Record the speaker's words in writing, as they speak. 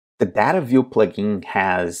The Dataview plugin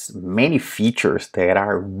has many features that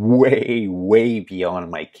are way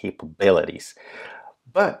beyond my capabilities,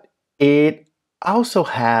 but it also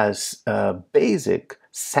has basic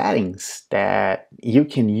settings that you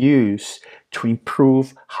can use to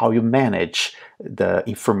improve how you manage the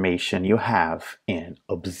information you have in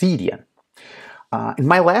Obsidian. In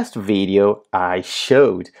my last video, I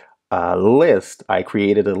showed a list. I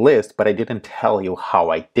created a list, but I didn't tell you how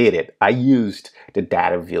I did it. I used the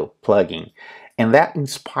Dataview plugin, and that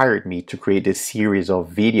inspired me to create a series of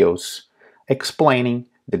videos explaining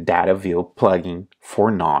the Dataview plugin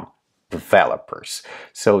for non-developers.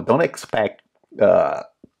 So don't expect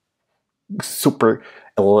super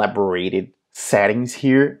elaborated settings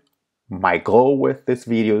here. My goal with these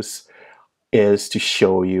videos is to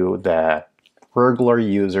show you that regular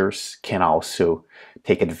users can also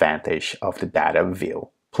take advantage of the Dataview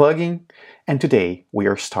plugin, and today we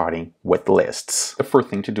are starting with lists. The first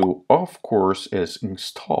thing to do, of course, is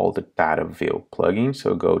install the Dataview plugin.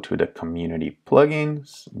 So go to the community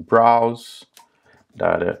plugins, browse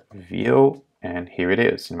Dataview, and here it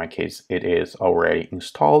is. In my case, it is already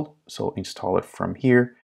installed, so install it from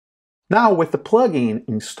here. Now, with the plugin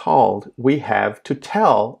installed, we have to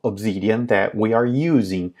tell Obsidian that we are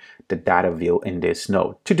using the Dataview in this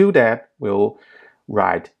node. To do that, we'll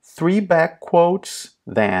write 3 back quotes,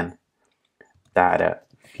 then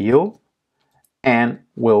Dataview, and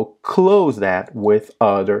we'll close that with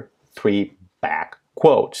other 3 back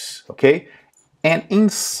quotes, okay? And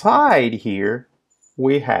inside here,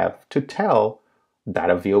 we have to tell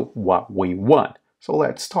Dataview what we want. So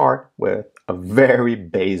let's start with a very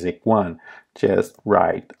basic one. Just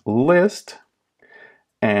write list,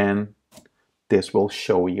 and this will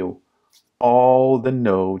show you all the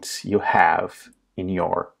nodes you have in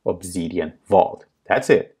your Obsidian vault. That's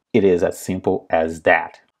it. It is as simple as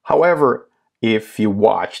that. However, if you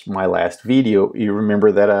watched my last video, you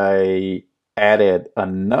remember that I added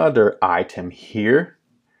another item here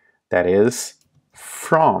that is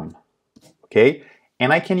from, okay?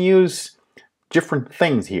 And I can use different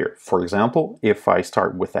things here. For example, if I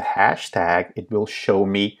start with a hashtag, it will show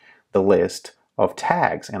me the list of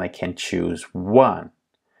tags, and I can choose one.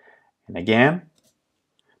 And again,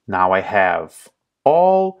 now I have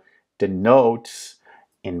all the nodes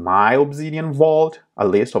in my Obsidian vault, a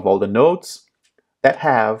list of all the nodes that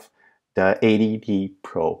have the ADT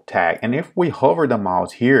Pro tag. And if we hover the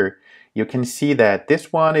mouse here, you can see that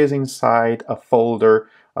this one is inside a folder,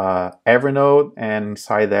 Evernote, and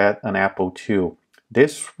inside that an Apple II.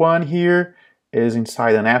 This one here is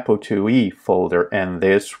inside an Apple IIe folder, and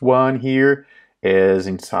this one here is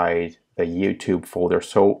inside the YouTube folder.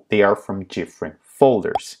 So they are from different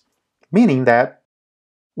folders, meaning that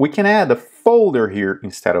we can add a folder here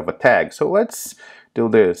instead of a tag. So let's do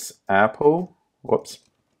this. Apple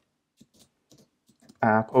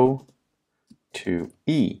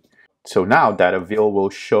IIe. So now Dataview will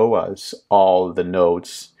show us all the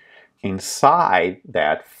nodes inside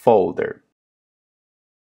that folder.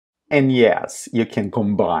 And yes, you can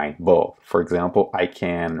combine both. For example, I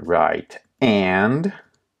can write and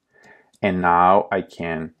now I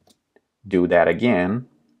can do that again.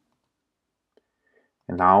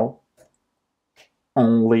 And now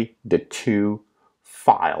only the 2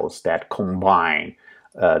 files that combine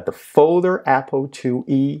the folder Apple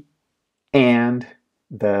IIe and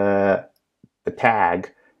the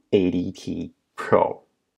tag ADT Pro.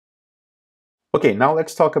 Okay, now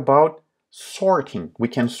let's talk about sorting. We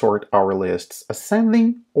can sort our lists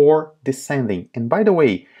ascending or descending. And by the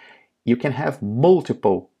way, you can have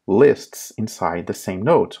multiple lists inside the same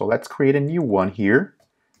node. So let's create a new one here.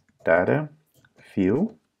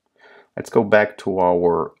 Dataview. Let's go back to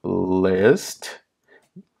our list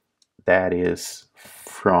that is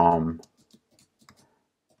from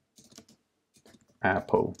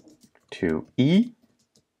Apple IIe.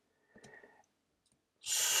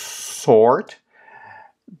 Sort.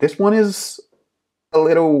 This one is a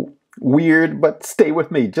little weird, but stay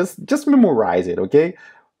with me. Just memorize it, okay?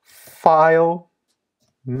 File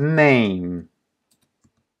name.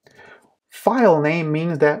 File name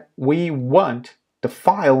means that we want the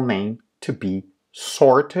file name to be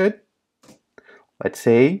sorted. Let's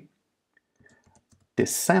say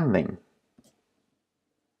descending.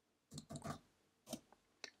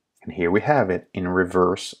 And here we have it in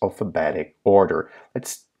reverse alphabetic order.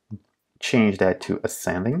 Let's change that to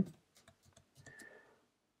ascending.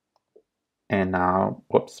 And now,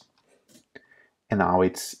 and now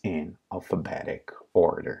it's in alphabetic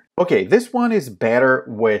order. Okay, this one is better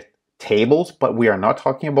with tables, but we are not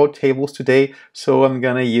talking about tables today, so I'm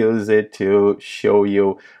gonna use it to show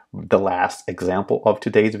you the last example of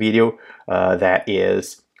today's video, that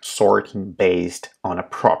is sorting based on a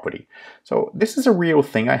property. So this is a real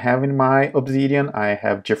thing I have in my Obsidian. I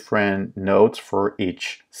have different notes for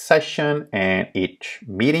each session and each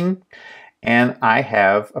meeting. And I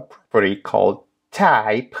have a property called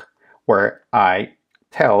type where I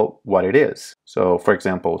tell what it is. So for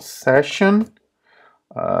example, session,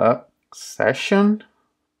 session,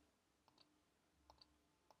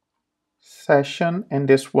 and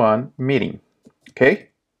this one, meeting. Okay?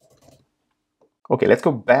 Okay, let's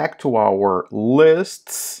go back to our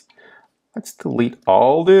lists. Let's delete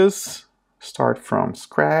all this. Start from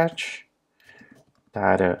scratch.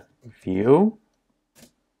 Data view.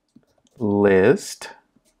 List.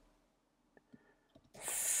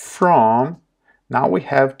 From. Now we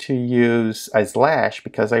have to use a slash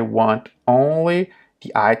because I want only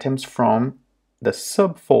the items from the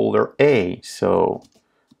subfolder A. So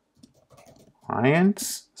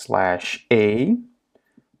clients /A.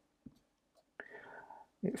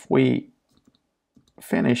 If we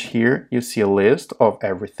finish here, you see a list of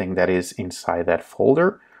everything that is inside that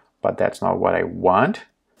folder, but that's not what I want.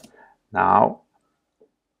 Now,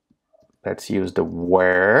 let's use the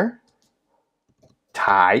where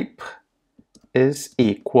type is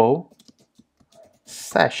equal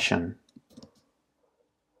session.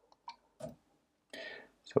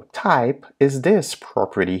 So type is this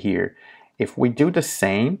property here. If we do the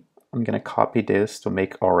same, I'm going to copy this to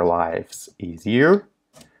make our lives easier.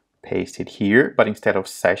 Paste it here, but instead of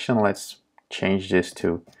session, let's change this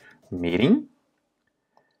to meeting.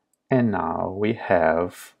 And now we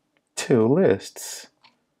have two lists,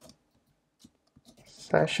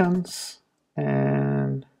 sessions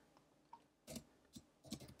and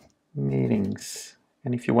meetings.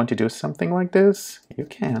 And if you want to do something like this, you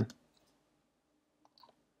can.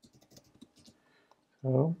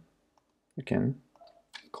 So you can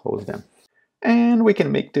close them. And we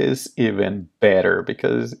can make this even better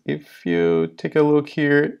because if you take a look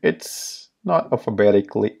here, it's not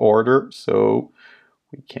alphabetically ordered. So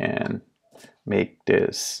we can make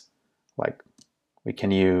this like we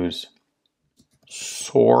can use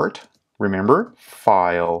sort, remember,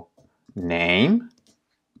 file name,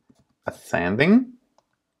 ascending.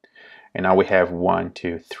 And now we have 1,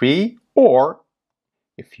 2, 3, or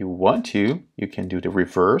if you want to, you can do the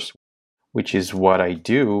reverse, which is what I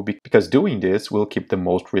do, because doing this will keep the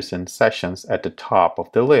most recent sessions at the top of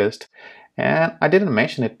the list. And I didn't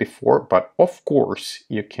mention it before, but of course,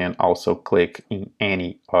 you can also click in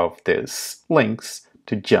any of these links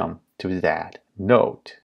to jump to that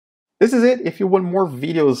note. This is it. If you want more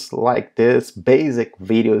videos like this, basic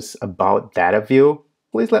videos about Dataview,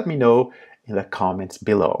 please let me know in the comments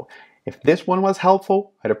below. If this one was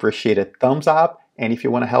helpful, I'd appreciate a thumbs up. And if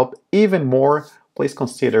you want to help even more, please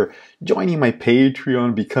consider joining my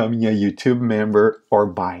Patreon, becoming a YouTube member, or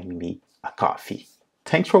buying me a coffee.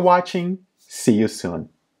 Thanks for watching. See you soon.